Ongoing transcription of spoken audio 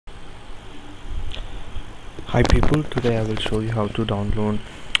Hi people, today I will show you how to download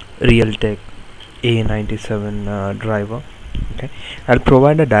Realtek AC'97 driver. Okay, I'll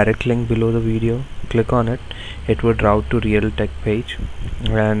provide a direct link below the video. Click on it, it would route to Realtek page,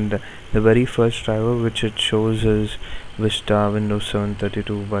 and the very first driver which it shows is Vista Windows 7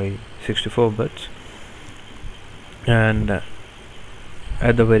 32 by 64 bits, and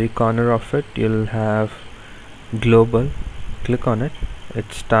at the very corner of it you'll have global. Click on it,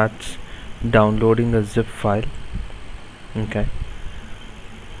 it starts downloading a zip file. Okay,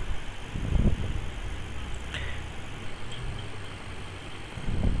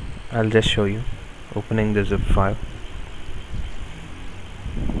 I'll just show you opening the zip file.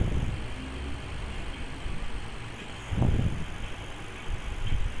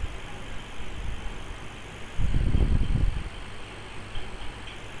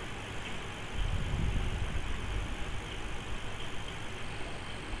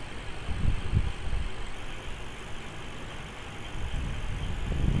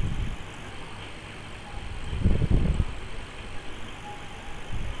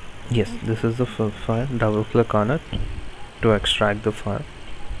 Yes, this is the file. Double click on it to extract the file.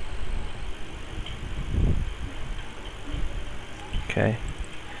 Okay,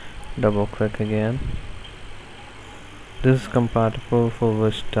 double click again. This is compatible for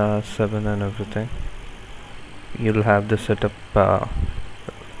Vista 7 and everything. You'll have the setup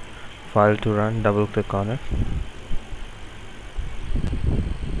file to run. Double click on it.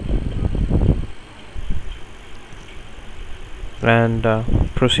 And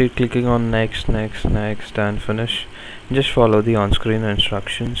proceed clicking on next and finish. Just follow the on-screen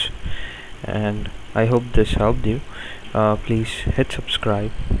instructions, and I hope this helped you. Please hit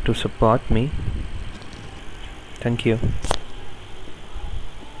subscribe to support me. Thank you.